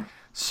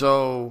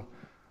 So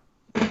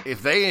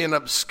if they end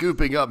up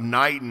scooping up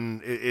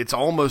Knighton, it's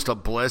almost a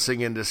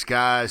blessing in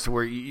disguise, to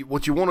where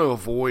what you want to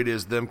avoid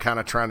is them kind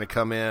of trying to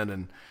come in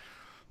and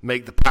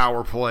make the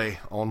power play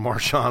on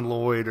Marshawn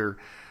Lloyd or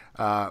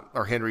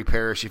Henry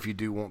Parrish if you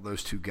do want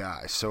those two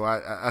guys. So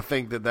I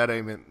think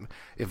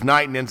if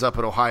Knighton ends up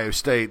at Ohio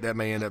State, that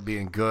may end up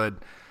being good.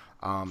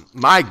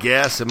 My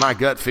guess and my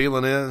gut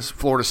feeling is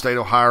Florida State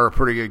will hire a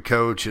pretty good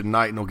coach, and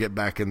Knighton will get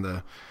back in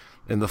the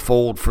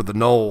fold for the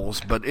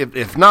Noles. But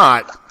if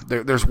not,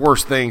 there's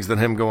worse things than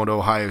him going to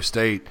Ohio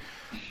State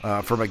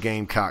from a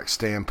Gamecock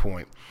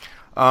standpoint.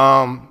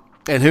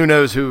 And who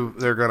knows who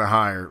they're going to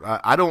hire.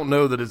 I don't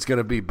know that it's going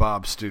to be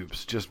Bob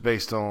Stoops, just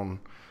based on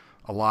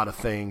a lot of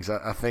things.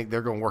 I think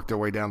they're going to work their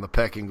way down the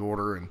pecking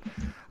order. And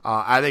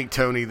I think,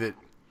 Tony, that,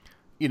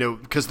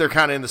 because they're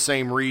kind of in the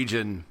same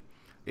region,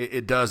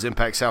 it does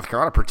impact South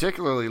Carolina,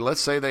 particularly,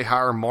 let's say they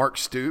hire Mark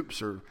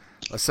Stoops, or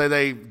let's say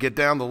they get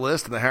down the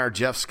list and they hire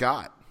Jeff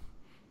Scott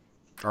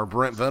or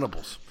Brent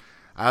Venables.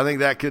 I think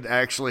that could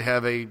actually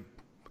have a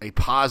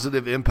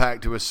positive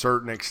impact to a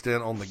certain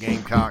extent on the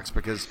Gamecocks,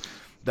 because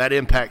that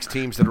impacts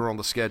teams that are on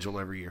the schedule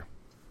every year.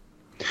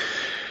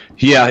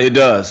 Yeah, it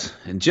does.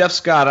 And Jeff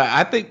Scott,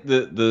 I think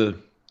the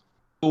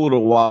cool to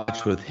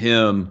watch with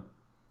him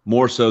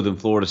more so than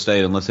Florida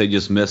State, unless they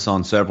just miss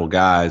on several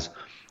guys,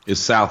 is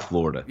South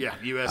Florida. Yeah,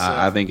 USF.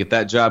 I think if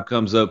that job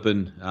comes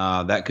open,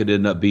 that could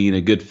end up being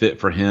a good fit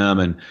for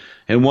him,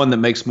 and one that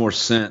makes more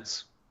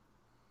sense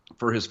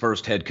for his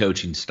first head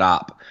coaching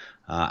stop.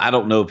 I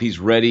don't know if he's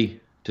ready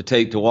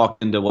to walk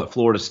into what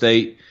Florida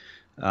State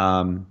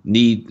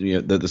need,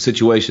 the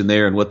situation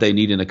there and what they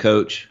need in a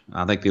coach.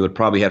 I think they would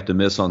probably have to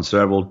miss on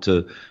several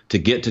to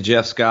get to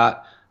Jeff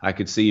Scott. I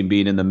could see him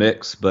being in the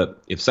mix,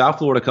 but if South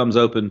Florida comes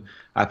open,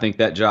 I think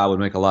that job would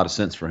make a lot of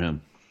sense for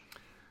him.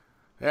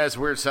 Yeah, it's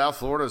weird. South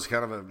Florida is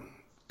kind of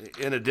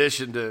in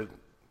addition to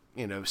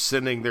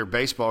sending their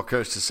baseball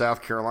coach to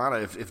South Carolina.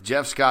 If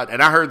Jeff Scott,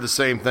 and I heard the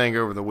same thing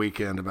over the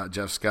weekend about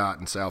Jeff Scott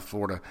in South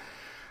Florida.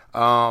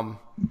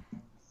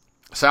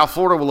 South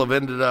Florida will have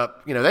ended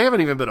up, they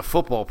haven't even been a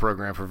football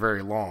program for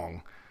very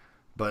long,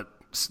 but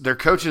their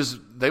coaches,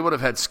 they would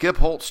have had Skip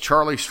Holtz,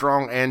 Charlie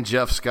Strong, and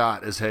Jeff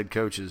Scott as head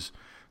coaches.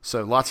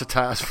 So lots of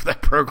ties for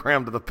that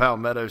program to the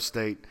Palmetto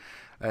State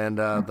and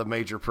the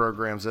major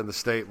programs in the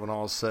state when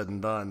all is said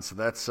and done. So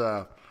that's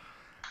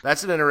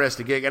an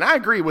interesting gig. And I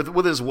agree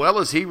with as well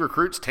as he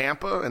recruits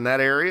Tampa and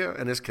that area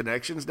and his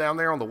connections down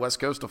there on the west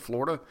coast of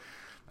Florida,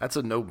 that's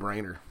a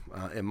no-brainer,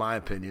 in my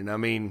opinion. I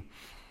mean,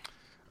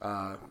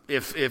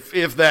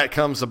 if that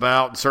comes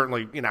about,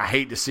 certainly, I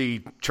hate to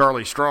see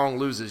Charlie Strong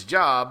lose his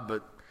job,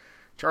 but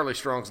Charlie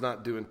Strong's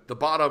not doing – the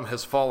bottom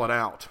has fallen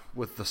out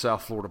with the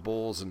South Florida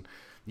Bulls, and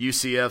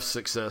UCF's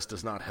success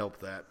does not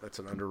help that. That's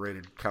an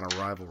underrated kind of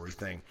rivalry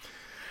thing.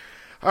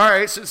 All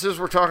right, since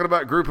we're talking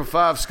about Group of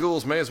 5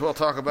 schools, may as well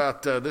talk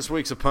about this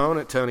week's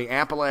opponent, Tony.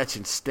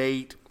 Appalachian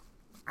State.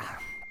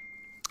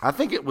 I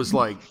think it was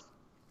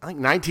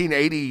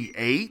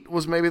 1988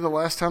 was maybe the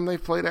last time they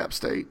played App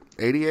State.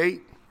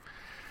 88.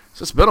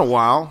 So it's been a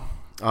while.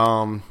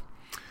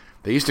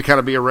 They used to kind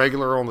of be a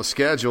regular on the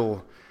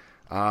schedule.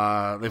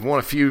 They've won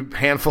a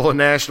handful of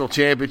national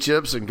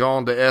championships and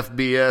gone to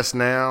FBS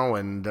now,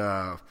 and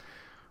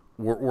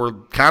we're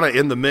kind of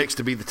in the mix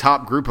to be the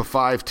top Group of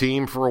 5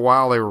 team for a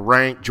while. They were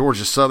ranked.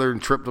 Georgia Southern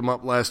tripped them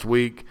up last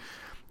week.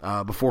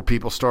 Before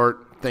people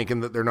start thinking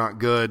that they're not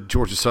good,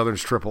 Georgia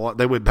Southern's triple.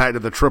 They went back to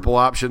the triple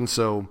option,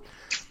 so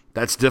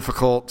that's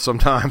difficult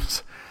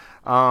sometimes.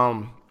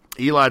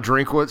 Eli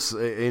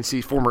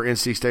Drinkwitz, former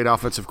NC State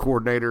offensive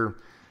coordinator,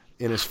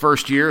 in his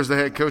first year as the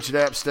head coach at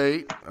App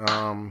State,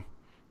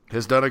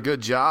 has done a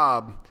good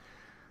job.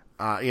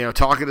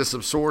 Talking to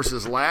some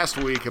sources last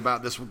week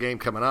about this game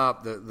coming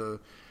up,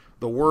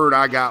 the word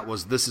I got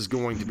was this is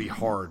going to be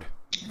hard.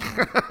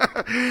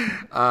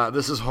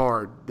 This is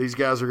hard. These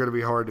guys are going to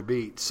be hard to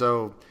beat.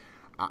 So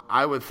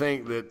I would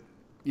think that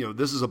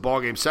this is a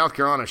ball game South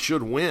Carolina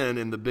should win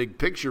in the big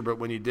picture, but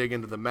when you dig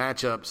into the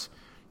matchups,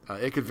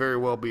 it could very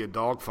well be a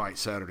dogfight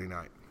Saturday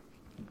night.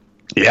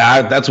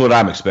 Yeah, that's what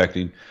I'm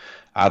expecting.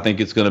 I think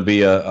it's going to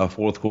be a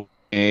fourth quarter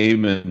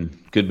game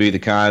and could be the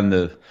kind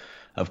of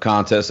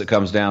contest that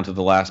comes down to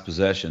the last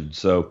possession.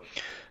 So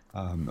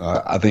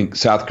I think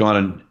South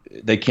Carolina,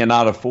 they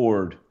cannot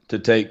afford to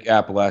take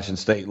Appalachian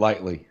State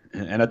lightly.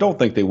 And I don't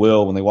think they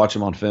will when they watch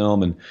them on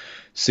film and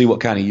see what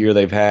kind of year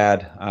they've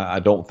had.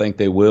 I don't think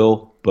they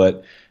will.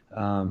 But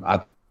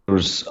there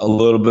was a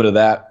little bit of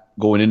that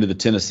going into the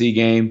Tennessee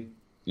game,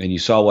 and you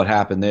saw what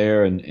happened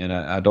there. And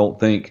I don't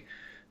think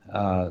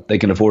they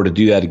can afford to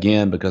do that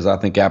again, because I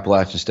think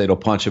Appalachian State will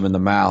punch them in the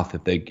mouth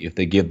if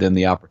they give them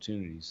the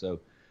opportunity. So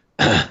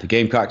the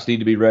Gamecocks need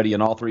to be ready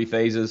in all three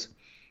phases.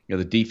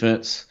 The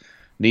defense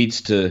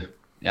needs to.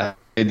 I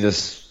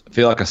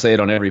feel like I say it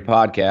on every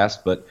podcast,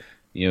 but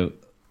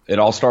it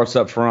all starts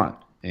up front.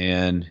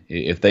 And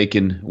if they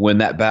can win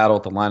that battle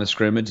at the line of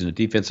scrimmage and the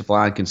defensive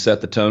line can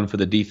set the tone for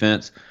the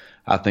defense,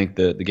 I think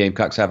the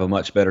Gamecocks have a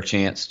much better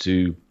chance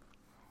to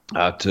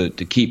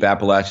keep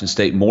Appalachian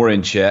State more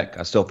in check.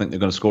 I still think they're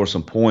going to score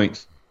some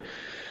points.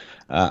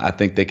 I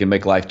think they can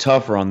make life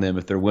tougher on them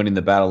if they're winning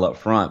the battle up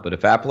front. But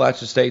if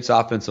Appalachian State's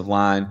offensive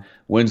line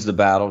wins the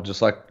battle,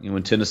 just like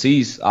when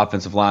Tennessee's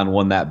offensive line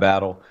won that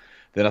battle,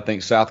 then I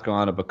think South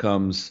Carolina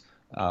becomes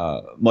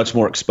much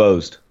more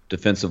exposed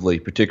defensively,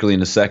 particularly in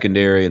the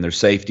secondary and their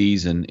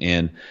safeties.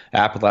 And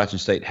Appalachian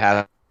State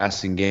has a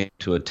passing game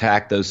to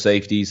attack those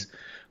safeties,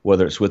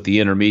 whether it's with the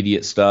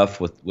intermediate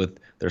stuff with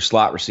their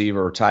slot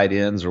receiver or tight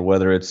ends, or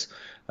whether it's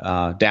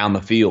down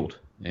the field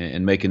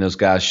and making those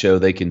guys show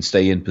they can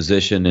stay in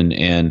position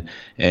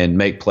and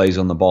make plays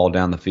on the ball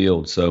down the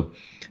field. So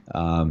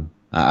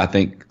I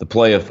think the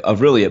play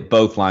of really at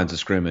both lines of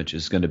scrimmage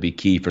is going to be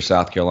key for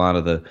South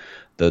Carolina.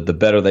 The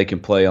better they can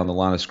play on the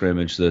line of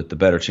scrimmage, the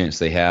better chance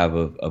they have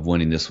of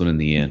winning this one in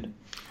the end.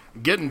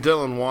 Getting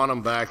Dylan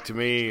Wanham back to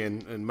me,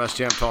 and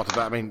Muschamp talked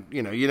about,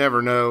 you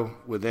never know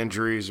with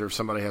injuries or if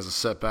somebody has a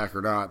setback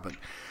or not, but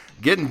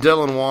getting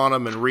Dylan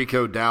Wanham and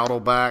Rico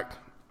Dowdle back,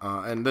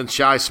 and then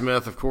Shi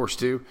Smith, of course,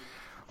 too,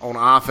 on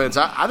offense,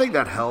 I think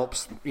that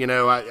helps.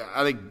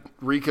 I think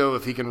Rico,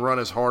 if he can run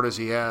as hard as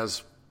he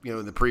has,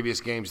 in the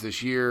previous games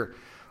this year,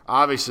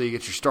 obviously you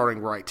get your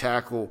starting right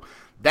tackle.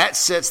 That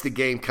sets the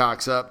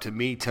Gamecocks up, to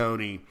me,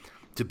 Tony,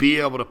 to be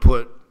able to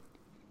put,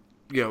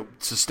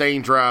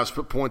 sustain drives,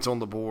 put points on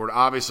the board.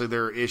 Obviously,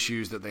 there are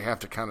issues that they have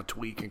to kind of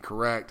tweak and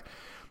correct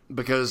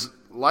because,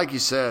 like you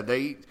said,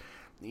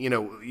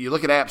 you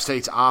look at App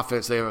State's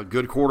offense, they have a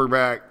good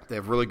quarterback. They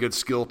have really good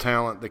skill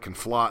talent. They can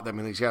fly.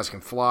 These guys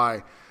can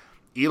fly.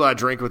 Eli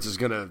Drinkwitz is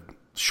going to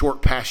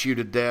short pass you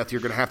to death.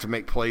 You're going to have to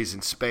make plays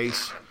in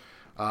space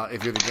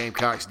if you're the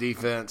Gamecocks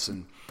defense.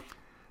 And,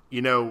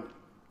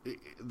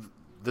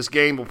 this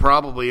game will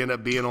probably end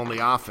up being on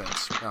the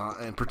offense,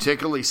 and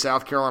particularly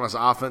South Carolina's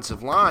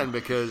offensive line,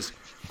 because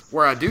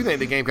where I do think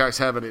the Gamecocks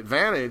have an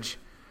advantage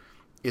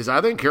is I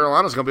think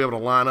Carolina's going to be able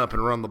to line up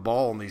and run the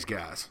ball on these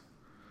guys.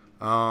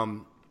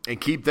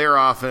 keep their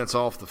offense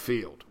off the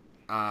field.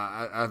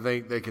 I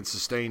think they can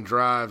sustain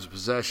drives,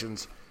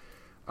 possessions.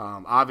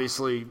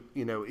 Obviously,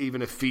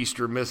 even if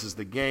Feaster misses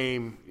the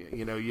game,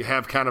 you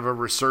have kind of a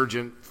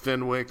resurgent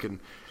Fenwick and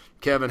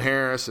Kevin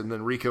Harris and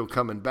then Rico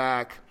coming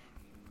back.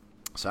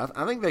 So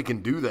I think they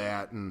can do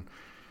that. And,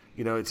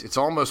 it's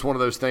almost one of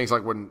those things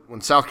like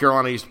when South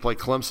Carolina used to play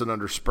Clemson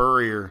under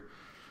Spurrier,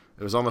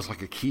 it was almost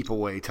like a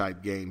keep-away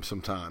type game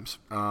sometimes.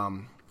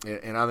 And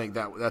I think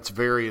that's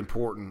very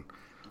important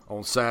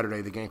on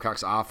Saturday. The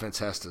Gamecocks offense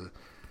has to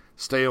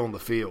stay on the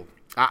field.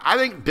 I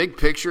think big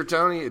picture,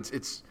 Tony,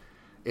 it's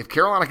if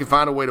Carolina can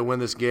find a way to win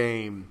this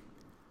game,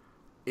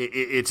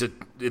 it's a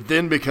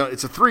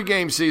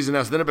 3-game season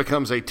now, so then it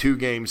becomes a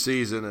 2-game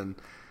season, and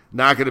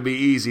not going to be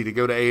easy to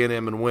go to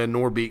A&M and win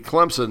nor beat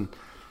Clemson.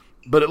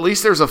 But at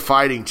least there's a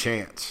fighting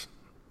chance.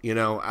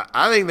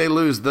 I think they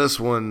lose this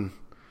one.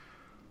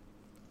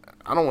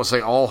 I don't want to say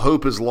all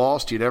hope is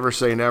lost. You never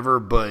say never,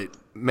 but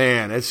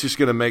man, it's just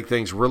going to make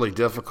things really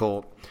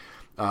difficult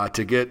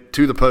to get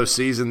to the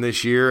postseason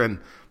this year, and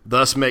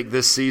thus make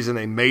this season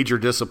a major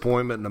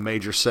disappointment and a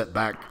major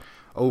setback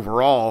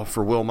overall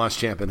for Will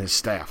Muschamp and his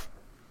staff.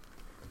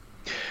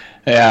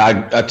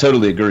 Yeah, I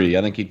totally agree.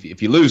 I think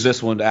if you lose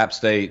this one to App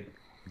State,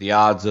 the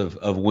odds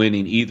of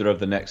winning either of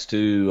the next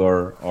two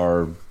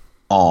are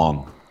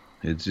long.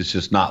 It's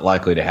just not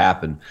likely to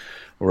happen.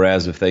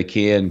 Whereas if they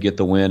can get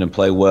the win and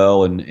play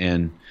well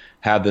and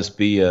have this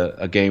be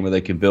a game where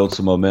they can build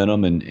some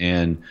momentum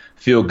and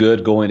feel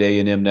good going to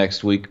A&M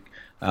next week,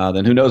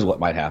 then who knows what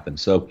might happen.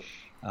 So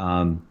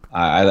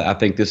I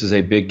think this is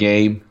a big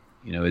game.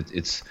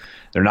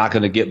 They're not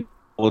going to get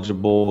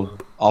eligible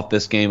off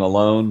this game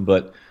alone,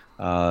 but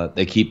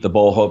they keep the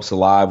bowl hopes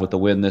alive with the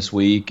win this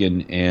week,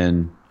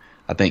 and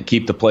I think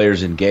keep the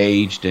players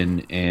engaged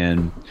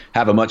and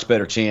have a much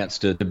better chance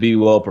to be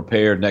well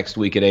prepared next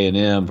week at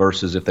A&M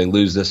versus if they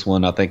lose this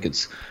one. I think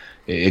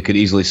it could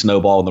easily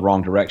snowball in the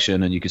wrong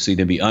direction, and you could see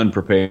them be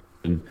unprepared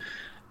and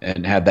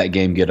have that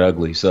game get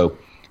ugly. So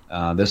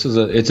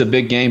it's a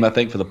big game, I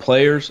think, for the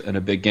players and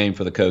a big game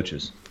for the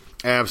coaches.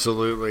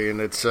 Absolutely,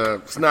 and it's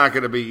not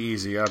going to be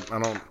easy. I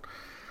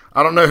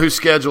don't know who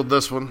scheduled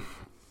this one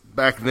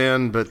back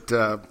then, but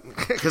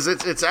because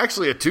it's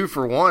actually a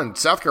 2-for-1.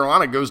 South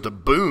Carolina goes to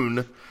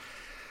Boone.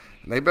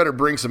 They better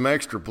bring some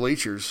extra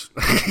bleachers.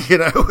 They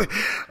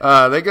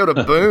go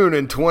to Boone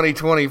in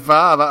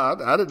 2025.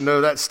 I didn't know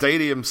that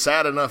stadium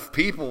sat enough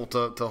people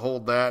to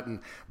hold that. And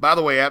by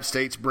the way, App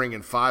State's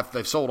bringing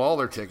they've sold all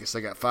their tickets.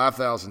 They got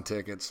 5,000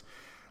 tickets.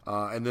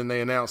 And then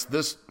they announced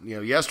this,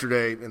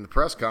 yesterday in the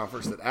press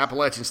conference that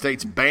Appalachian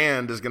State's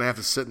band is going to have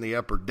to sit in the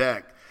upper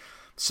deck.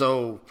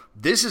 So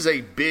this is a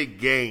big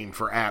game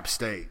for App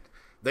State.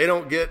 They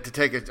don't get to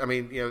take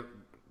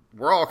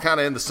we're all kind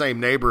of in the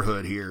same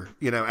neighborhood here.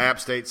 App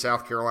State,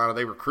 South Carolina,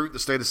 they recruit the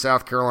state of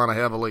South Carolina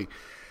heavily.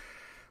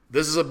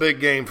 This is a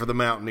big game for the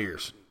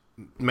Mountaineers.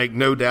 Make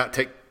no doubt,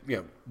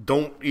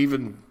 don't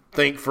even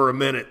think for a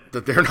minute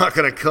that they're not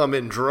going to come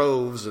in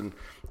droves and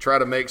try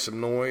to make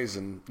some noise.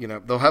 And,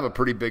 they'll have a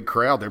pretty big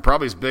crowd. They're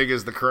probably as big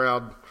as the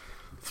crowd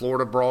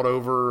Florida brought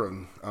over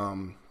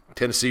and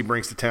Tennessee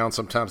brings to town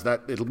sometimes.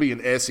 It'll be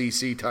an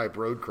SEC-type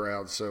road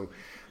crowd. So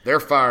they're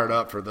fired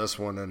up for this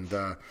one.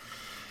 And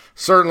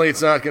certainly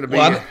it's not going to be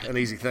an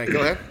easy thing.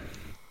 Go ahead.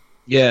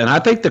 Yeah, and I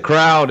think the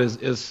crowd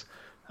is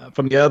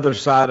from the other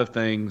side of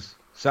things.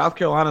 South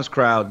Carolina's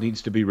crowd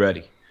needs to be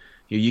ready.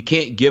 You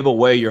can't give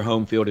away your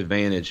home field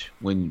advantage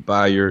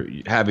by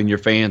having your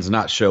fans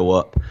not show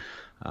up.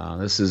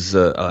 This is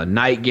a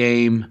night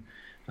game.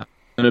 It's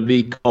going to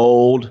be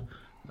cold,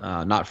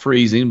 not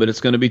freezing, but it's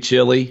going to be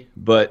chilly.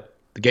 But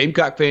the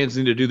Gamecock fans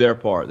need to do their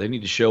part. They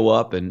need to show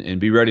up and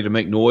be ready to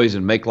make noise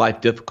and make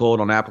life difficult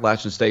on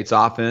Appalachian State's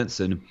offense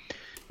and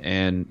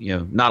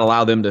not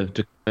allow them to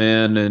come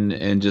in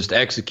and just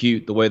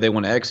execute the way they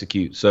want to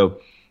execute.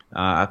 So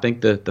I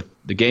think the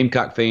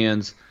Gamecock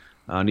fans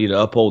need to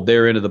uphold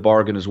their end of the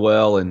bargain as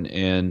well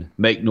and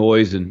make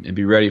noise and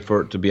be ready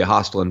for it to be a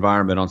hostile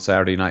environment on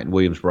Saturday night in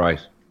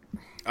Williams-Brice.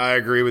 I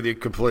agree with you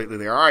completely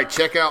there. All right,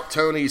 check out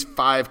Tony's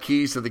 5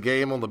 keys to the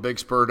game on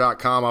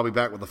thebigspur.com. I'll be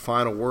back with the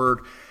final word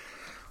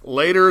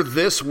later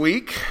this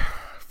week.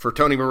 For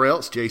Tony Morrell,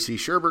 it's J.C.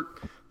 Sherbert.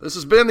 This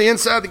has been the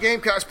Inside the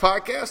Gamecocks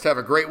podcast. Have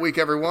a great week,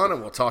 everyone,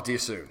 and we'll talk to you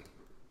soon.